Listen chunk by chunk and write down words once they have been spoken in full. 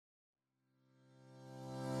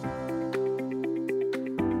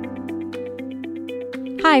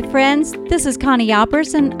Hi, friends. This is Connie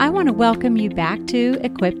Albers, and I want to welcome you back to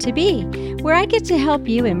Equipped to Be, where I get to help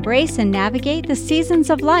you embrace and navigate the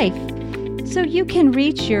seasons of life so you can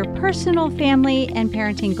reach your personal, family, and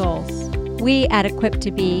parenting goals. We at Equipped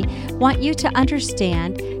to Be want you to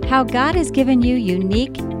understand how God has given you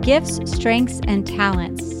unique gifts, strengths, and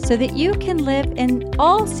talents so that you can live in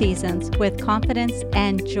all seasons with confidence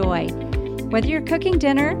and joy. Whether you're cooking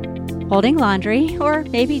dinner, holding laundry, or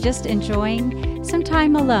maybe just enjoying some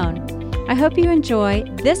time alone, I hope you enjoy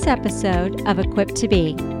this episode of Equipped to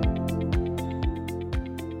Be.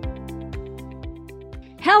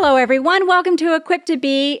 Hello, everyone. Welcome to Equipped to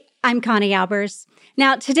Be. I'm Connie Albers.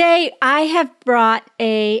 Now, today I have brought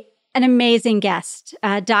an amazing guest,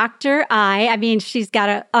 Dr. I. I mean, she's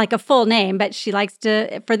got a full name, but she likes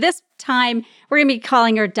to, for this time, we're going to be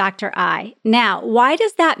calling her Dr. I. Now, why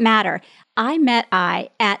does that matter? I met I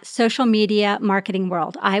at Social Media Marketing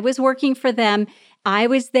World. I was working for them. I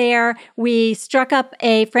was there. We struck up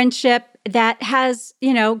a friendship that has,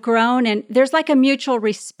 grown, and there's like a mutual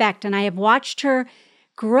respect. And I have watched her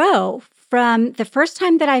grow from the first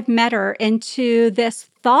time that I've met her into this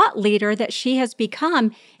thought leader that she has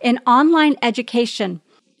become in online education.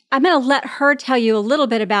 I'm going to let her tell you a little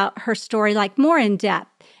bit about her story, like more in depth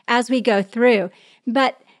as we go through.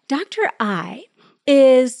 But Dr. I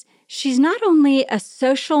she's not only a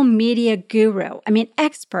social media guru,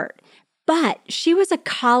 expert, but she was a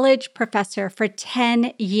college professor for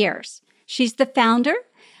 10 years. She's the founder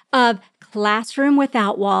of Classroom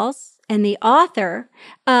Without Walls and the author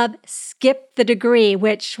of Skip the Degree,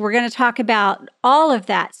 which we're going to talk about all of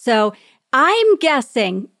that. So I'm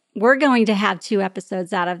guessing we're going to have 2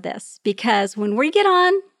 episodes out of this because when we get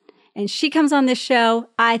on and she comes on this show,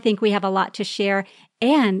 I think we have a lot to share.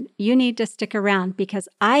 And you need to stick around because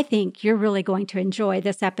I think you're really going to enjoy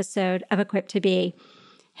this episode of Equipped to Be.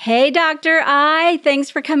 Hey, Dr. I, thanks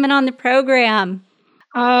for coming on the program.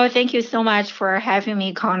 Oh, thank you so much for having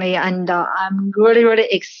me, Connie. And I'm really, really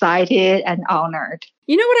excited and honored.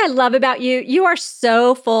 You know what I love about you? You are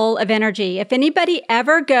so full of energy. If anybody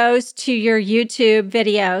ever goes to your YouTube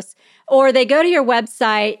videos or they go to your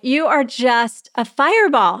website, you are just a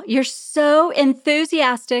fireball. You're so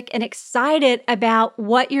enthusiastic and excited about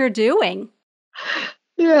what you're doing.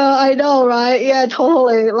 Yeah, I know, right? Yeah,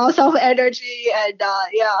 totally. Lots of energy and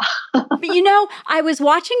yeah. But I was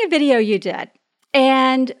watching a video you did,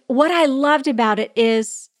 and what I loved about it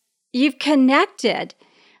is you've connected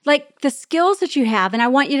like the skills that you have, and I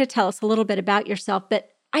want you to tell us a little bit about yourself, but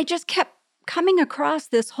I just kept coming across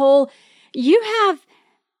this you have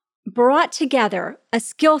brought together a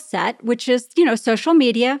skill set, which is, social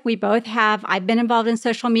media. We both have. I've been involved in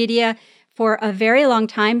social media for a very long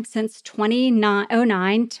time, since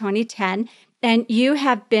 2010. And you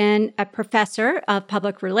have been a professor of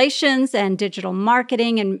public relations and digital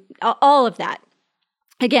marketing and all of that.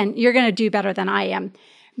 Again, you're going to do better than I am.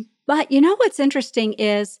 But what's interesting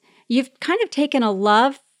is you've kind of taken a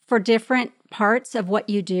love for different parts of what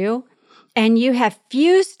you do, and you have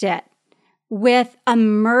fused it with a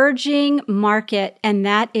merging market, and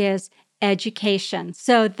that is education.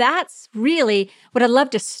 So that's really what I'd love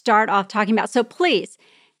to start off talking about. So please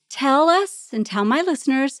tell us and tell my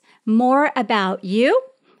listeners more about you,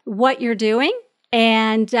 what you're doing,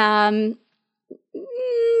 and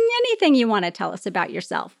anything you want to tell us about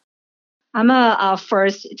yourself. I'm a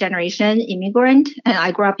first-generation immigrant, and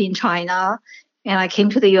I grew up in China. And I came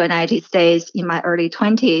to the United States in my early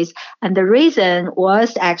 20s. And the reason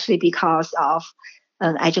was actually because of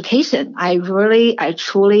education. I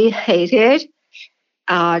truly hated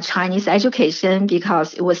Chinese education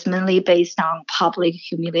because it was mainly based on public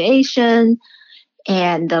humiliation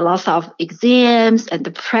and the lots of exams and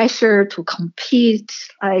the pressure to compete.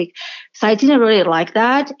 So I didn't really like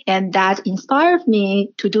that. And that inspired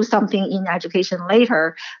me to do something in education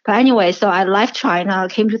later. But anyway, so I left China,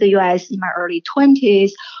 came to the US in my early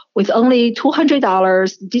 20s with only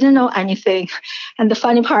 $200, didn't know anything. And the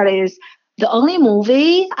funny part is, the only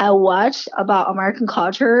movie I watched about American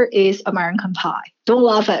culture is American Pie. Don't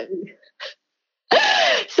laugh at me.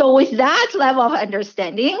 So with that level of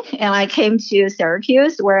understanding, and I came to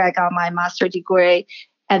Syracuse where I got my master's degree.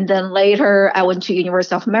 And then later I went to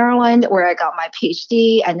University of Maryland where I got my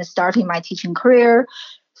PhD and starting my teaching career.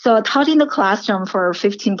 So I taught in the classroom for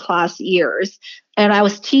 15 plus years. And I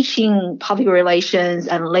was teaching public relations,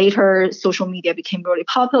 and later social media became really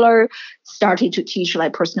popular, started to teach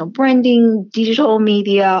like personal branding, digital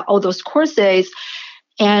media, all those courses.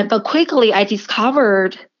 But quickly I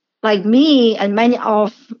discovered, like me and many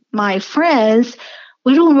of my friends,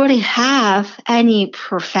 we don't really have any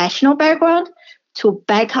professional background to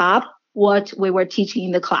back up what we were teaching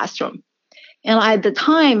in the classroom. And at the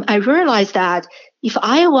time, I realized that if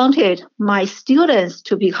I wanted my students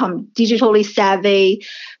to become digitally savvy,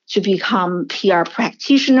 to become PR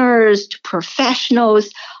practitioners, to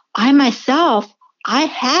professionals, I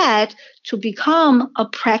had to become a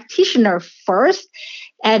practitioner first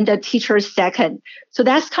and a teacher second. So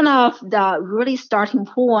that's kind of the really starting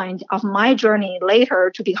point of my journey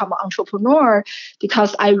later to become an entrepreneur,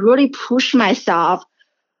 because I really pushed myself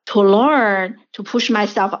to learn, to push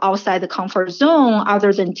myself outside the comfort zone,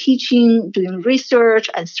 other than teaching, doing research,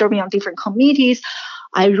 and serving on different committees.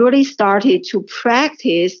 I really started to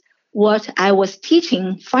practice what I was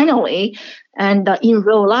teaching finally and in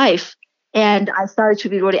real life. And I started to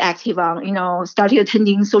be really active on, started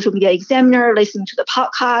attending social media examiner, listening to the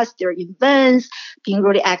podcast, their events, being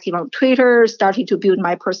really active on Twitter, starting to build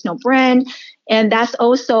my personal brand. And that's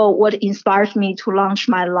also what inspired me to launch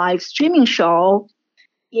my live streaming show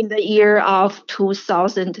in the year of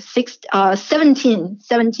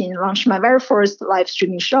 2017, launched my very first live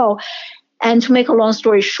streaming show. And to make a long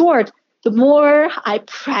story short, the more I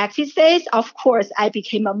practiced this, of course, I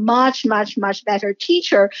became a much, much, much better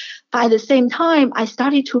teacher. But at the same time, I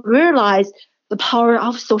started to realize the power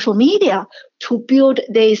of social media to build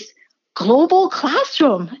this global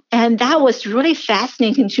classroom. And that was really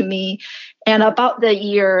fascinating to me. And about the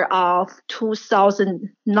year of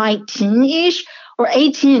 2019-ish or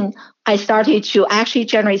 18, I started to actually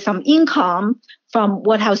generate some income from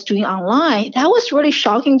what I was doing online. That was really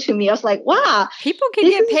shocking to me. I was like, wow. People can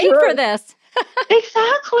get paid for this.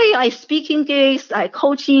 Exactly. Like speaking gigs, like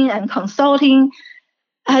coaching and consulting.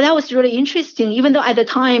 That was really interesting. Even though at the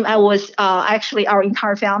time I was actually our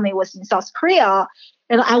entire family was in South Korea,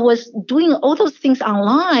 and I was doing all those things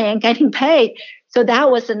online and getting paid. So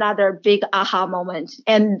that was another big aha moment.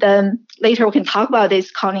 And then later we can talk about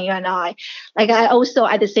this, Connie and I. Like I also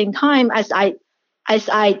at the same time as I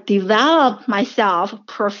developed myself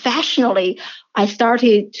professionally, I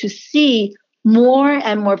started to see more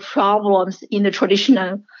and more problems in the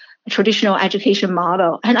traditional education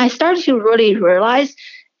model. And I started to really realize,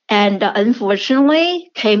 and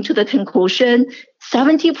unfortunately came to the conclusion,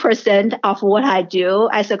 70% of what I do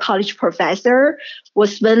as a college professor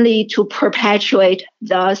was mainly to perpetuate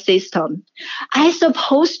the system as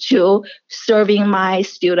opposed to serving my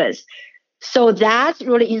students. So that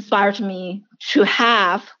really inspired me to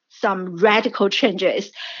have some radical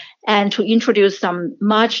changes and to introduce some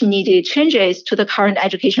much needed changes to the current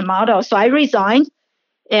education model. So I resigned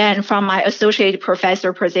and from my associate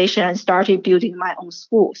professor position and started building my own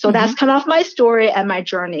school. So that's kind of my story and my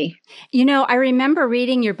journey. I remember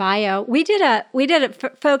reading your bio. We did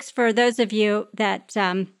it, folks, for those of you that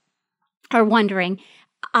are wondering.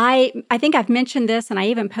 I think I've mentioned this, and I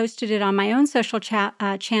even posted it on my own social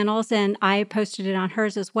channels, and I posted it on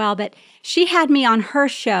hers as well. But she had me on her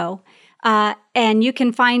show, and you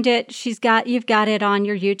can find it. You've got it on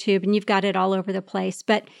your YouTube, and you've got it all over the place.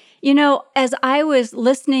 But as I was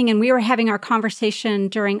listening, and we were having our conversation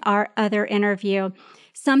during our other interview,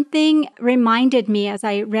 something reminded me as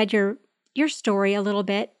I read your story a little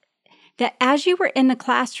bit, that as you were in the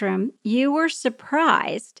classroom, you were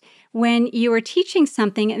surprised when you were teaching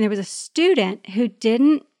something and there was a student who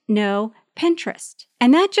didn't know Pinterest.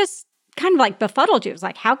 And that just kind of like befuddled you. It was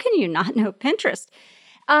like, how can you not know Pinterest?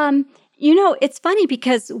 It's funny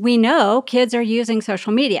because we know kids are using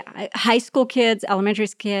social media, high school kids, elementary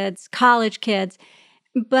kids, college kids,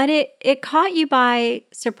 but it caught you by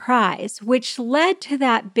surprise, which led to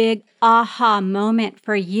that big aha moment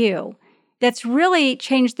for you that's really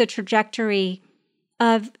changed the trajectory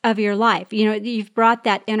of your life. You've brought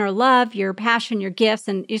that inner love, your passion, your gifts,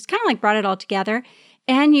 and you just kind of like brought it all together,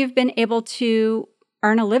 and you've been able to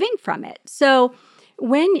earn a living from it. So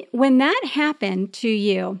when that happened to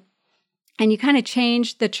you and you kind of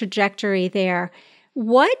changed the trajectory there,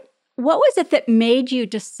 what was it that made you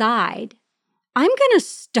decide, I'm going to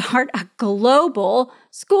start a global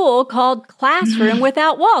school called Classroom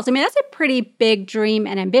Without Walls? I mean, that's a pretty big dream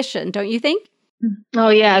and ambition, don't you think? Oh,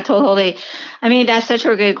 yeah, totally. I mean, that's such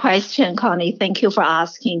a good question, Connie. Thank you for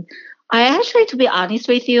asking. I actually, to be honest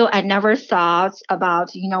with you, I never thought about,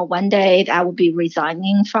 one day that I would be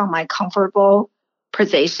resigning from my comfortable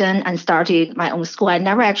position and started my own school. I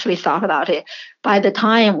never actually thought about it. By the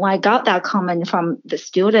time when I got that comment from the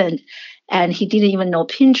student, and he didn't even know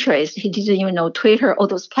Pinterest, he didn't even know Twitter, all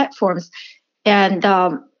those platforms. And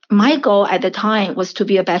my goal at the time was to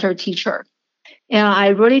be a better teacher. And I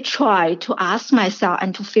really tried to ask myself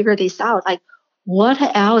and to figure this out, like, what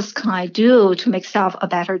else can I do to make myself a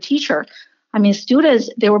better teacher? I mean, students,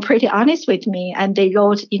 they were pretty honest with me, and they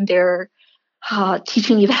wrote in their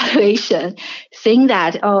teaching evaluation, saying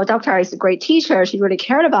that, oh, Dr. is a great teacher. She really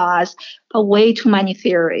cared about us, but way too many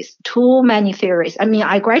theories, too many theories. I mean,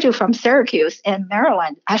 I graduated from Syracuse in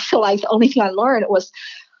Maryland. I feel like the only thing I learned was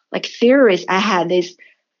like theories. I had this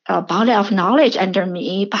body of knowledge under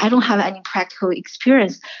me, but I don't have any practical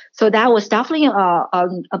experience. So that was definitely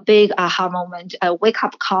a big aha moment, a wake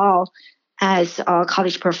up call as a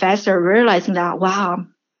college professor, realizing that, wow,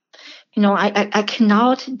 I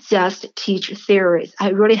cannot just teach theories. I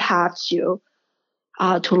really have to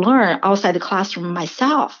learn outside the classroom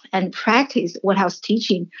myself and practice what I was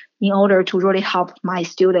teaching in order to really help my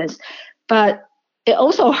students. But it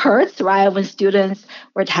also hurts, right, when students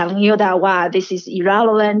were telling you that, wow, this is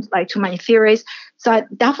irrelevant, like too many theories. So it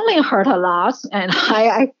definitely hurt a lot. And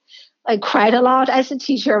I cried a lot as a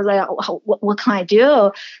teacher. Like, what can I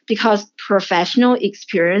do? Because professional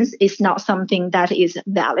experience is not something that is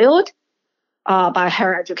valued by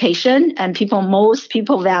higher education, and most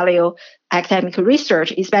people value academic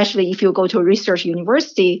research, especially if you go to a research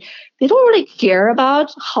university. They don't really care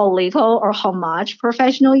about how little or how much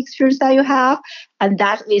professional experience that you have, and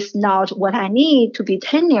that is not what I need to be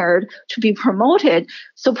tenured, to be promoted.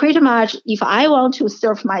 So pretty much, if I want to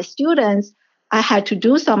serve my students, I had to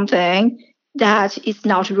do something that is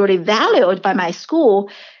not really valued by my school.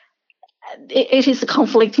 It is a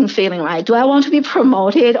conflicting feeling, right? Do I want to be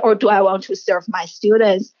promoted or do I want to serve my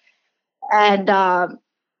students? And I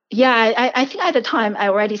think at the time I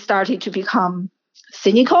already started to become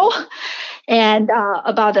cynical and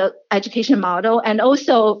about the education model. And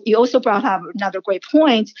also, you also brought up another great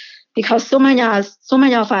point, because so many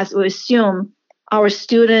of us will assume our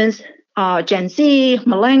students, Gen Z,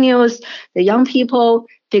 millennials, the young people,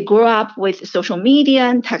 they grew up with social media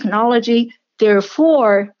and technology.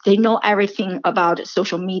 Therefore, they know everything about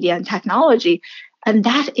social media and technology. And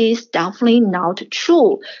that is definitely not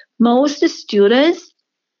true. Most students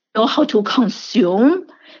know how to consume,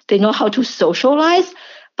 they know how to socialize,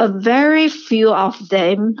 but very few of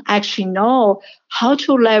them actually know how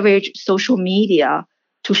to leverage social media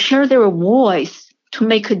to share their voice, to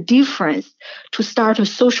make a difference, to start a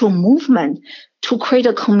social movement, to create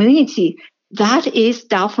a community. That is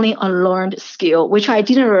definitely a learned skill, which I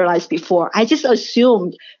didn't realize before. I just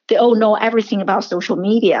assumed they all know everything about social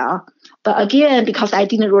media. But again, because I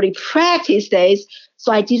didn't really practice this,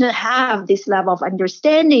 so I didn't have this level of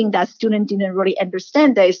understanding that students didn't really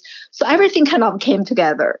understand this. So everything kind of came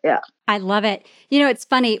together. Yeah. I love it. It's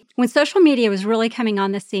funny. When social media was really coming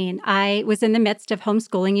on the scene, I was in the midst of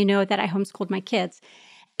homeschooling. You know that I homeschooled my kids.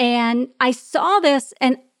 And I saw this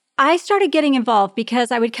and I started getting involved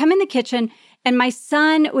because I would come in the kitchen and my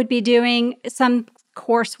son would be doing some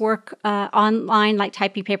coursework online, like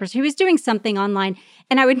typing papers. He was doing something online.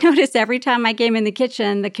 And I would notice every time I came in the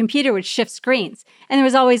kitchen, the computer would shift screens. And there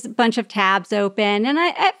was always a bunch of tabs open. And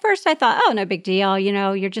at first I thought, oh, no big deal.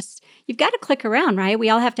 You've got to click around, right? We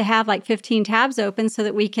all have to have like 15 tabs open so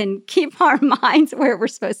that we can keep our minds where we're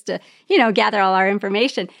supposed to, gather all our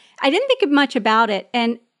information. I didn't think much about it.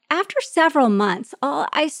 And after several months,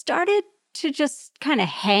 I started to just kind of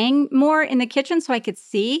hang more in the kitchen so I could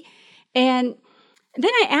see. And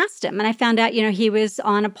then I asked him and I found out, he was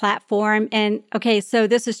on a platform. And okay, so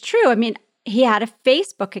this is true. I mean, he had a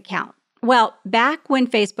Facebook account. Well, back when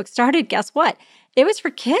Facebook started, guess what? It was for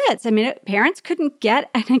kids. I mean, parents couldn't get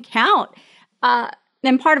an account.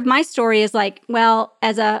 And part of my story is like, well,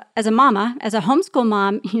 as a mama, as a homeschool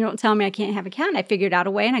mom, you don't tell me I can't have an account. I figured out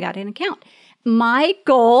a way and I got an account. My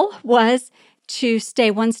goal was to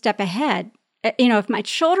stay one step ahead. If my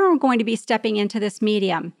children were going to be stepping into this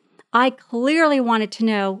medium, I clearly wanted to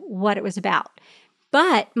know what it was about.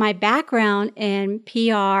 But my background in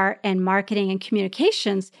PR and marketing and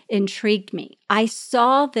communications intrigued me. I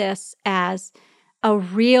saw this as a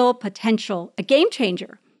real potential, a game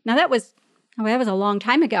changer. Now that was a long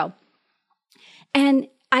time ago. And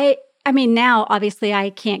I mean, now obviously I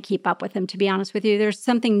can't keep up with them, to be honest with you. There's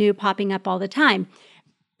something new popping up all the time.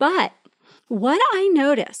 But what I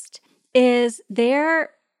noticed is they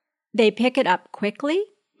pick it up quickly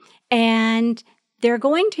and they're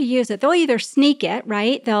going to use it. They'll either sneak it,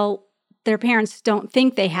 right? Their parents don't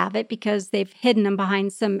think they have it because they've hidden them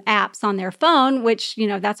behind some apps on their phone, which,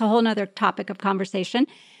 that's a whole nother topic of conversation.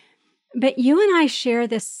 But you and I share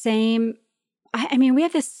the same, we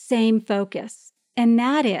have the same focus, and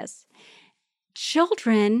that is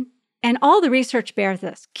children, and all the research bears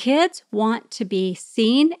this, kids want to be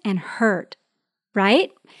seen and heard,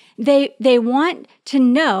 right? They want to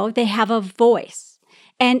know they have a voice.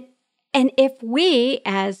 And if we,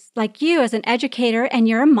 as like you, as an educator, and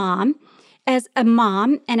you're a mom, as a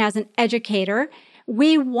mom and as an educator,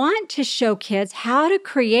 we want to show kids how to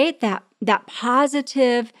create that that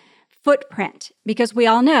positive footprint, because we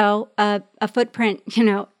all know a footprint,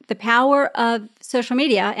 the power of social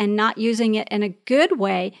media and not using it in a good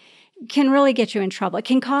way can really get you in trouble. It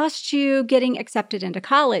can cost you getting accepted into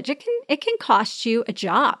college. It can cost you a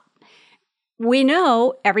job. We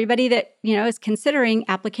know everybody that, is considering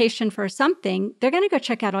application for something, they're going to go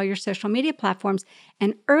check out all your social media platforms.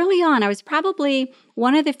 And early on, I was probably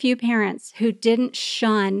one of the few parents who didn't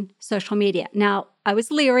shun social media. Now, I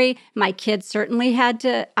was leery. My kids certainly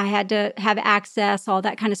I had to have access, all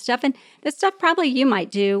that kind of stuff. And the stuff probably you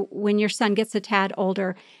might do when your son gets a tad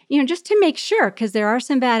older, just to make sure, because there are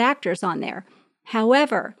some bad actors on there.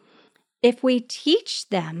 However, if we teach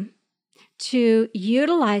them to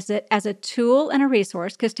utilize it as a tool and a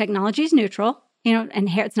resource, because technology is neutral, and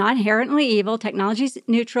it's not inherently evil. Technology is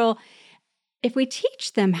neutral. If we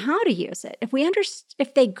teach them how to use it,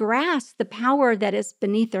 if they grasp the power that is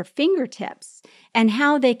beneath their fingertips and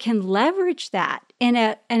how they can leverage that in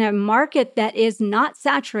a market that is not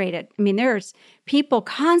saturated. I mean, there's people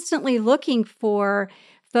constantly looking for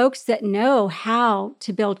folks that know how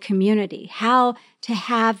to build community, how to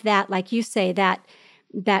have that, like you say, that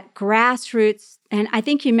grassroots, and I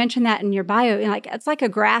think you mentioned that in your bio, it's like a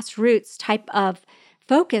grassroots type of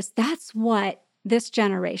focus. That's what this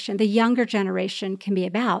generation, the younger generation, can be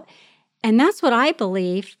about. And that's what I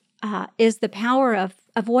believe is the power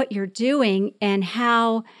of what you're doing, and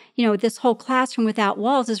how, this whole classroom without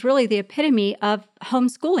walls is really the epitome of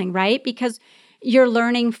homeschooling, right? Because you're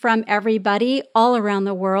learning from everybody all around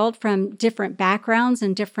the world, from different backgrounds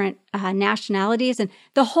and different nationalities, and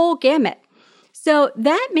the whole gamut. So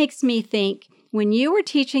that makes me think, when you were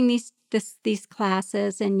teaching these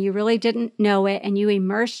classes and you really didn't know it and you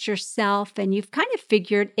immersed yourself and you've kind of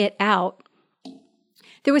figured it out,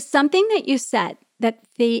 there was something that you said, that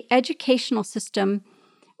the educational system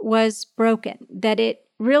was broken, that it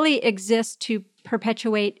really exists to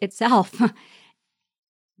perpetuate itself.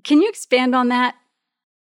 Can you expand on that?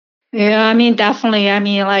 Yeah, definitely.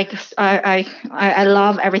 I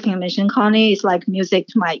love everything you mentioned, Connie. It's like music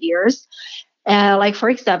to my ears. For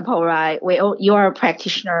example, right, you are a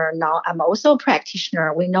practitioner now. I'm also a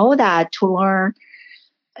practitioner. We know that to learn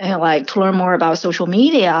more about social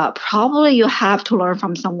media, probably you have to learn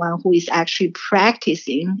from someone who is actually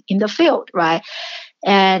practicing in the field, right?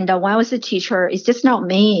 And when I was a teacher, it's just not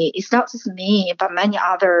me. It's not just me, but many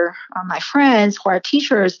other my friends who are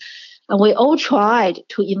teachers. And we all tried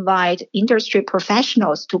to invite industry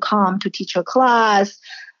professionals to come to teach a class,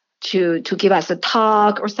 to give us a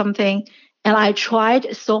talk or something. And I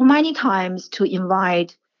tried so many times to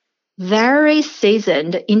invite very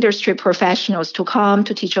seasoned industry professionals to come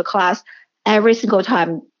to teach a class. Every single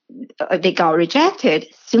time they got rejected,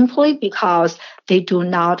 simply because they do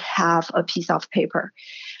not have a piece of paper.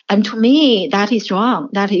 And to me, that is wrong.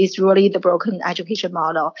 That is really the broken education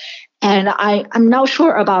model. And I'm not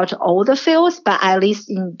sure about all the fields, but at least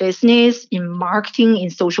in business, in marketing, in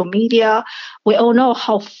social media, we all know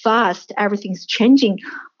how fast everything's changing.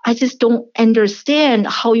 I just don't understand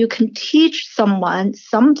how you can teach someone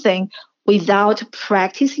something without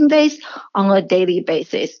practicing this on a daily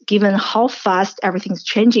basis, given how fast everything's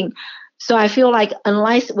changing. So I feel like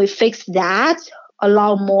unless we fix that,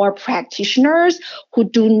 allow more practitioners who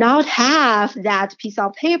do not have that piece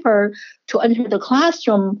of paper to enter the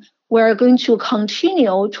classroom, we're going to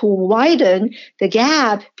continue to widen the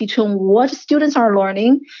gap between what students are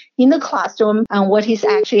learning in the classroom and what is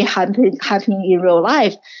actually happening in real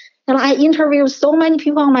life. And I interviewed so many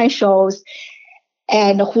people on my shows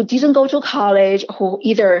and who didn't go to college,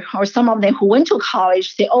 or some of them who went to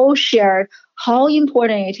college. They all shared how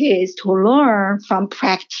important it is to learn from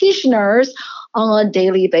practitioners on a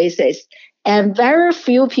daily basis. And very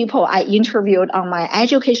few people I interviewed on my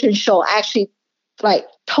education show actually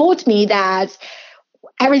told me that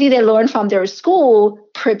everything they learned from their school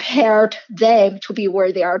prepared them to be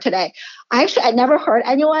where they are today. I never heard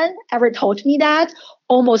anyone ever told me that.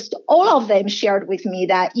 Almost all of them shared with me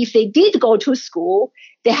that if they did go to school,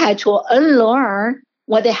 they had to unlearn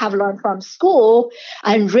what they have learned from school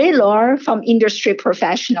and relearn from industry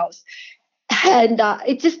professionals. And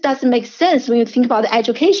it just doesn't make sense when you think about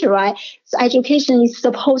education, right? So education is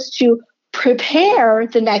supposed to prepare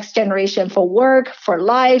the next generation for work, for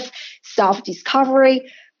life, self-discovery.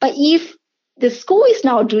 But if the school is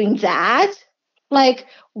not doing that,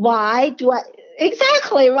 why do I?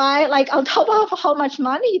 Exactly, right? On top of how much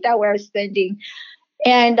money that we're spending.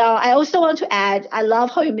 And I also want to add, I love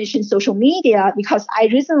how you mentioned social media, because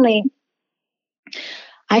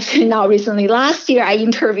last year, I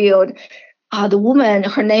interviewed the woman.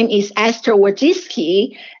 Her name is Esther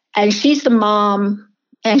Wojcicki, and she's the mom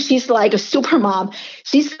And she's like a super mom.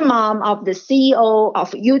 She's the mom of the CEO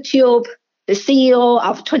of YouTube, the CEO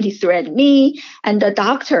of 23andMe, and the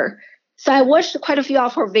doctor. So I watched quite a few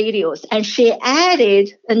of her videos, and she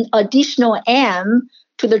added an additional M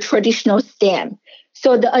to the traditional STEM.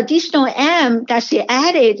 So the additional M that she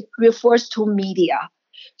added refers to media.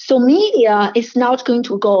 So media is not going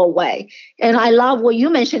to go away. And I love what you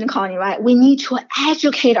mentioned, Connie, right? We need to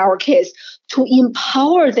educate our kids, to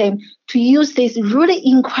empower them to use this really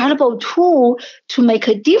incredible tool to make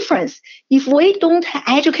a difference. If we don't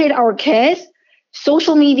educate our kids,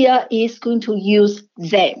 social media is going to use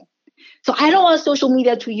them. So I don't want social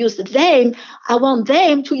media to use them. I want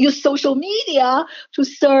them to use social media to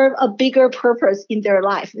serve a bigger purpose in their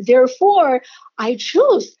life. Therefore, I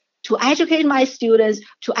choose to educate my students,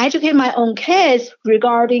 to educate my own kids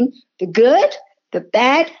regarding the good, the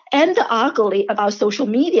bad, and the ugly about social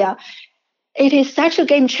media. It is such a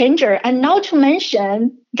game changer. And not to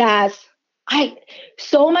mention that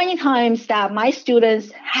so many times that my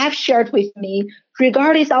students have shared with me,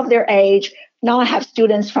 regardless of their age. Now I have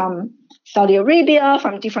students from Saudi Arabia,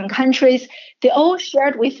 from different countries. They all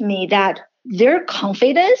shared with me that their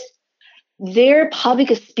confidence, their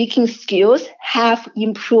public speaking skills have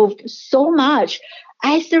improved so much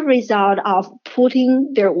as a result of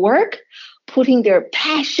putting their work, putting their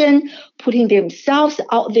passion, putting themselves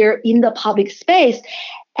out there in the public space.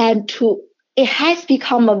 And it has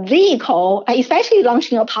become a vehicle, especially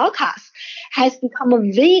launching a podcast, has become a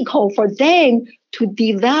vehicle for them to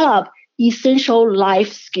develop essential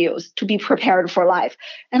life skills to be prepared for life.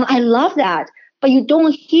 And I love that. But you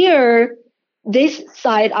don't hear this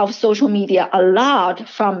side of social media a lot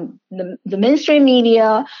from the mainstream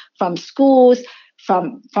media, from schools,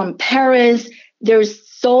 from parents. There's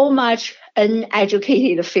so much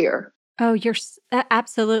uneducated fear. Oh,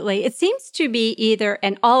 absolutely. It seems to be either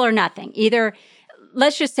an all or nothing. Either,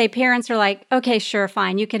 let's just say parents are like, okay, sure,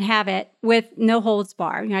 fine, you can have it with no holds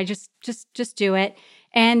bar. Just do it.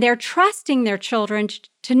 And they're trusting their children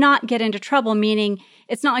to not get into trouble, meaning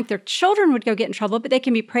it's not like their children would go get in trouble, but they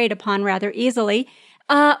can be preyed upon rather easily.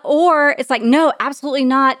 Or it's like, no, absolutely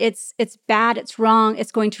not. It's bad. It's wrong.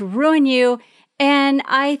 It's going to ruin you. And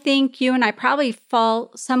I think you and I probably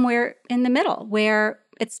fall somewhere in the middle where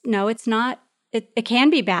it's not. It can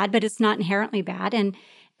be bad, but it's not inherently bad. And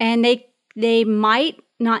they might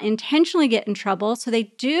not intentionally get in trouble. So they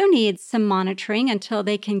do need some monitoring until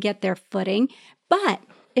they can get their footing. But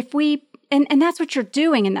if we, and that's what you're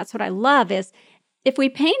doing, and that's what I love, is if we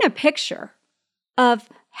paint a picture of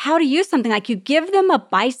how to use something, like you give them a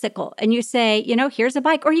bicycle and you say, here's a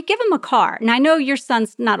bike, or you give them a car. And I know your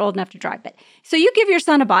son's not old enough to drive, but so you give your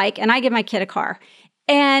son a bike and I give my kid a car,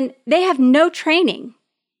 and they have no training.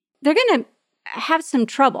 They're going to have some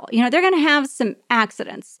trouble. They're going to have some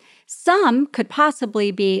accidents. Some could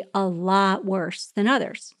possibly be a lot worse than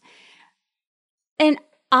others. And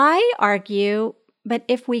I argue, but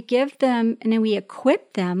if we give them and then we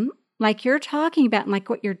equip them, like you're talking about, and like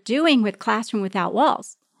what you're doing with Classroom Without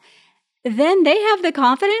Walls, then they have the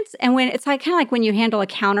confidence. And when it's like kind of like when you handle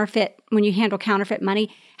counterfeit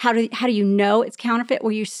money, how do you know it's counterfeit?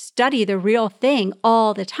 Well, you study the real thing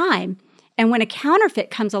all the time. And when a counterfeit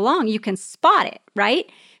comes along, you can spot it, right?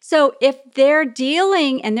 So if they're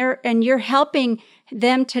dealing and you're helping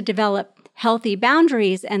them to develop healthy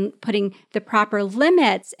boundaries and putting the proper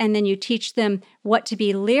limits, and then you teach them what to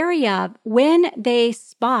be leery of, when they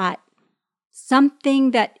spot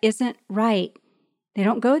something that isn't right, they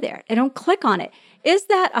don't go there. They don't click on it. Is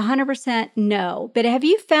that 100% no? But have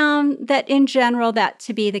you found that in general that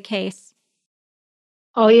to be the case?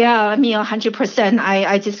 Oh, yeah. 100%.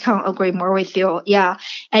 I just can't agree more with you. Yeah.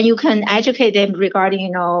 And you can educate them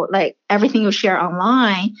regarding, like everything you share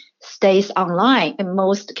online stays online. And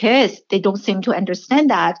most kids, they don't seem to understand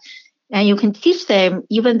that. And you can teach them,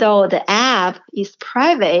 even though the app is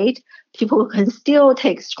private, people can still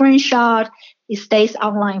take screenshot. It stays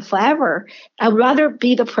online forever. I'd rather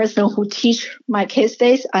be the person who teach my kids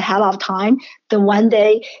this ahead of time than one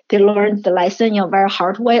day they learn the lesson in a very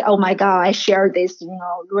hard way. Oh my God, I shared this,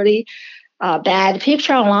 really bad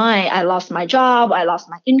picture online. I lost my job. I lost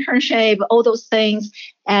my internship, all those things.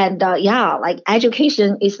 And like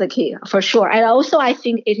education is the key for sure. And also I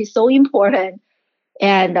think it is so important,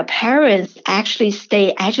 and the parents actually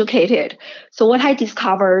stay educated. So what I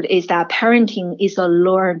discovered is that parenting is a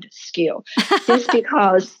learned skill. Just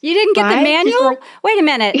because you didn't get the manual? Wait a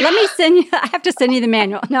minute. Let me send you. I have to send you the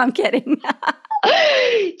manual. No, I'm kidding.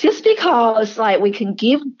 Just because we can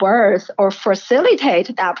give birth or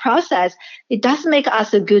facilitate that process, it doesn't make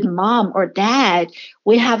us a good mom or dad.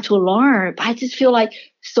 We have to learn. I just feel like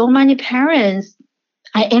so many parents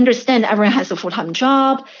I understand everyone has a full-time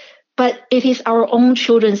job, but it is our own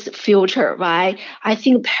children's future, right? I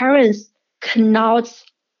think parents cannot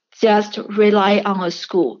just rely on a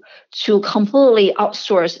school to completely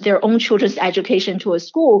outsource their own children's education to a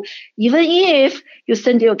school. Even if you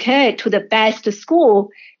send your kid to the best school,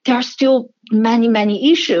 there are still many,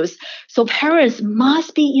 many issues. So parents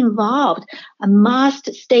must be involved and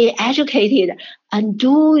must stay educated and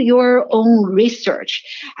do your own research.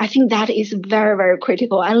 I think that is very, very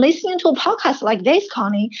critical. And listening to a podcast like this,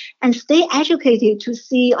 Connie, and stay educated to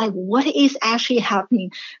see like what is actually happening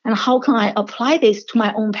and how can I apply this to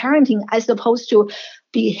my own parenting as opposed to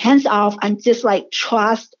be hands off and just like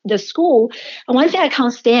trust the school. And one thing I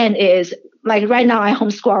can't stand is like right now I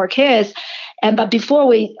homeschool our kids. But before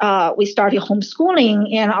we started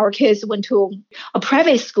homeschooling and our kids went to a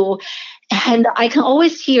private school, and I can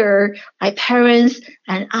always hear my parents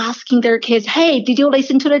and asking their kids, hey, did you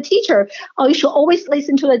listen to the teacher? Oh, you should always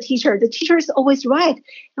listen to the teacher. The teacher is always right.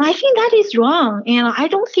 And I think that is wrong. And I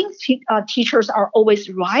don't think teachers are always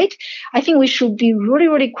right. I think we should be really,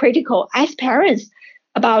 really critical as parents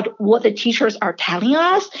about what the teachers are telling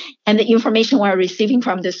us and the information we're receiving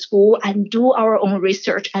from the school and do our own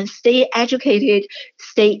research and stay educated,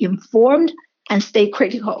 stay informed, and stay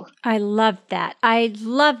critical. I love that. I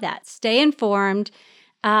love that. Stay informed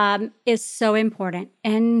is so important.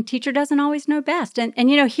 And teacher doesn't always know best. And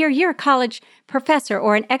here you're a college professor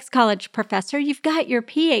or an ex-college professor. You've got your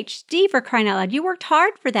PhD for crying out loud. You worked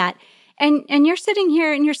hard for that. And you're sitting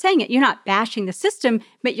here and you're saying it. You're not bashing the system,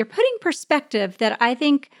 but you're putting perspective that I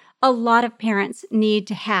think a lot of parents need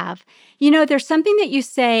to have. There's something that you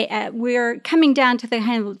say, we're coming down to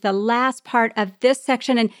the last part of this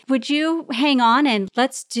section. And would you hang on and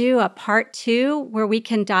let's do a part 2 where we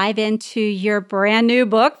can dive into your brand new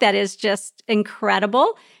book that is just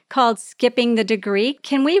incredible called Skipping the Degree.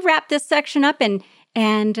 Can we wrap this section up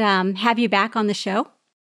and have you back on the show?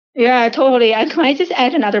 Yeah, totally. And can I just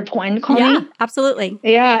add another point, Connie? Yeah, absolutely.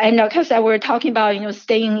 Yeah, and because we're talking about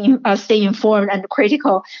staying informed and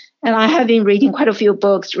critical, and I have been reading quite a few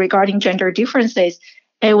books regarding gender differences.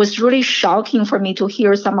 It was really shocking for me to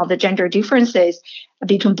hear some of the gender differences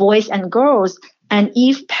between boys and girls. And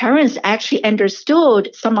if parents actually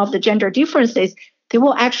understood some of the gender differences, they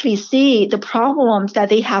will actually see the problems that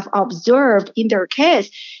they have observed in their kids.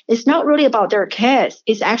 It's not really about their kids.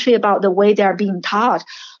 It's actually about the way they're being taught.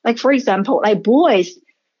 Like, for example, like boys,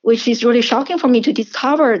 which is really shocking for me to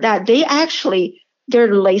discover that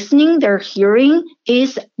their listening, their hearing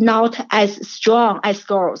is not as strong as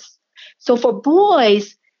girls. So for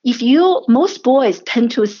boys, most boys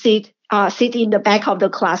tend to sit in the back of the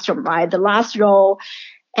classroom, right? The last row.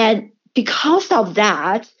 And because of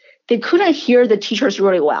that, they couldn't hear the teachers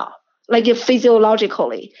really well, like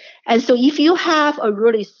physiologically. And so if you have a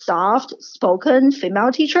really soft spoken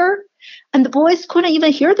female teacher, and the boys couldn't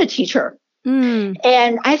even hear the teacher.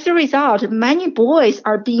 And as a result, many boys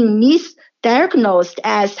are being misdiagnosed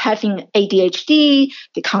as having ADHD.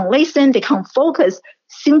 They can't listen, they can't focus,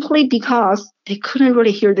 simply because they couldn't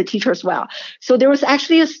really hear the teachers well. So there was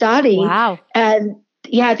actually a study. Wow. And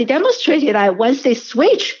they demonstrated that once they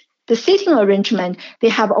switch the seating arrangement, they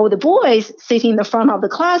have all the boys sitting in the front of the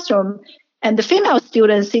classroom and the female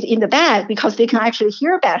students sit in the back because they can actually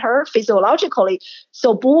hear better physiologically.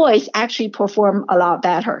 So boys actually perform a lot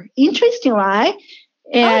better. Interesting, right?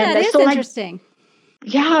 And that is interesting.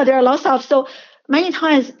 There are lots of, so many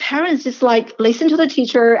times parents just like listen to the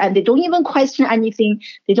teacher and they don't even question anything.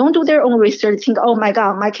 They don't do their own research, think, oh my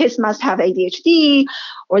God, my kids must have ADHD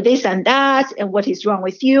or this and that, and what is wrong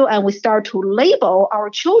with you? And we start to label our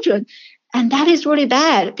children. And that is really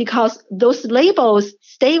bad because those labels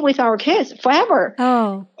stay with our kids forever.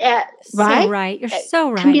 Oh, right? So right. You're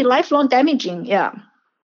so right. It can be lifelong damaging. Yeah.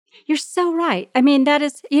 You're so right. I mean, that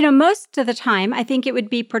is, most of the time, I think it would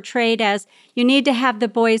be portrayed as you need to have the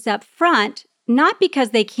boys up front, not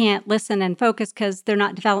because they can't listen and focus because they're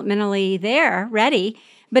not developmentally ready,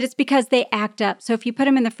 but it's because they act up. So if you put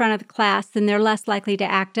them in the front of the class, then they're less likely to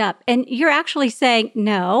act up. And you're actually saying,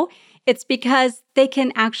 no, it's because they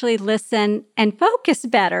can actually listen and focus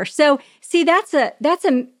better. So see, that's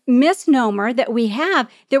a misnomer that we have,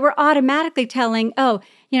 that we're automatically telling,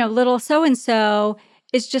 little so-and-so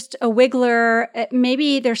is just a wiggler.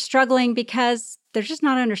 Maybe they're struggling because they're just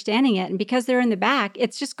not understanding it. And because they're in the back,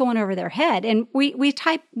 it's just going over their head. And we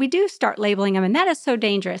do start labeling them. And that is so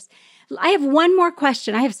dangerous. I have one more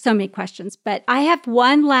question. I have so many questions, but I have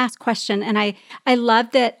one last question. And I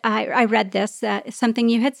love that I read this, something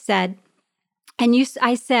you had said. And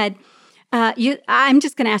I said, I'm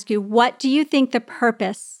just going to ask you, what do you think the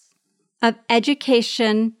purpose of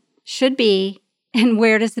education should be? And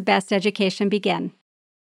where does the best education begin?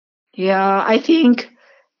 Yeah, I think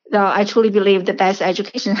I truly believe the best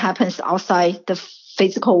education happens outside the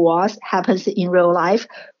physical walls, happens in real life.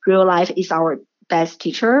 Real life is our best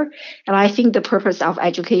teacher. And I think the purpose of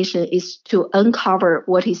education is to uncover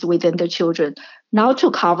what is within the children, not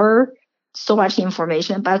to cover so much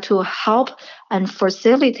information, but to help and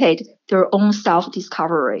facilitate their own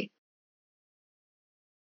self-discovery.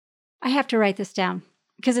 I have to write this down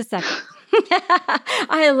because it's that.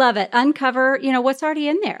 I love it. Uncover, what's already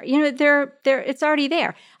in there. It's already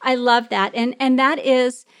there. I love that. And that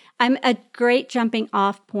is, I'm a great jumping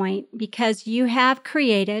off point because you have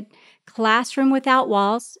created Classroom Without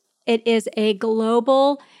Walls. It is a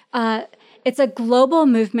global, it's a global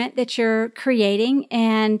movement that you're creating.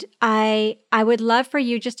 And I would love for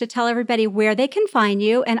you just to tell everybody where they can find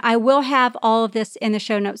you. And I will have all of this in the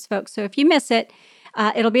show notes, folks. So if you miss it,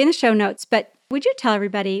 it'll be in the show notes. But would you tell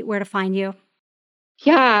everybody where to find you?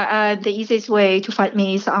 Yeah, the easiest way to find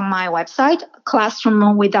me is on my website,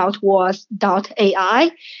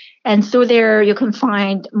 classroomwithoutwalls.ai. And through there, you can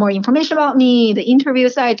find more information about me, the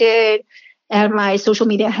interviews I did, and my social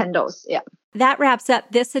media handles. Yeah. That wraps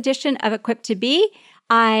up this edition of Equipped to Be.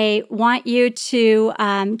 I want you to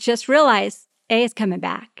just realize A is coming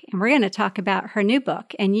back, and we're going to talk about her new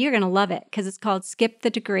book, and you're going to love it because it's called Skip the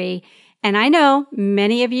Degree. And I know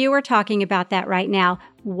many of you are talking about that right now.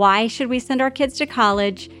 Why should we send our kids to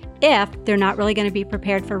college if they're not really going to be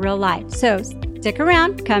prepared for real life? So stick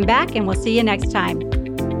around, come back, and we'll see you next time.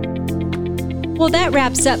 Well, that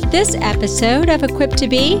wraps up this episode of Equipped to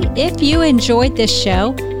Be. If you enjoyed this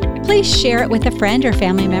show, please share it with a friend or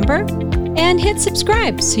family member and hit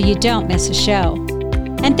subscribe so you don't miss a show.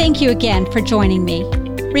 And thank you again for joining me.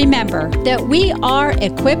 Remember that we are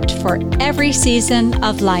equipped for every season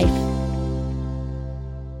of life.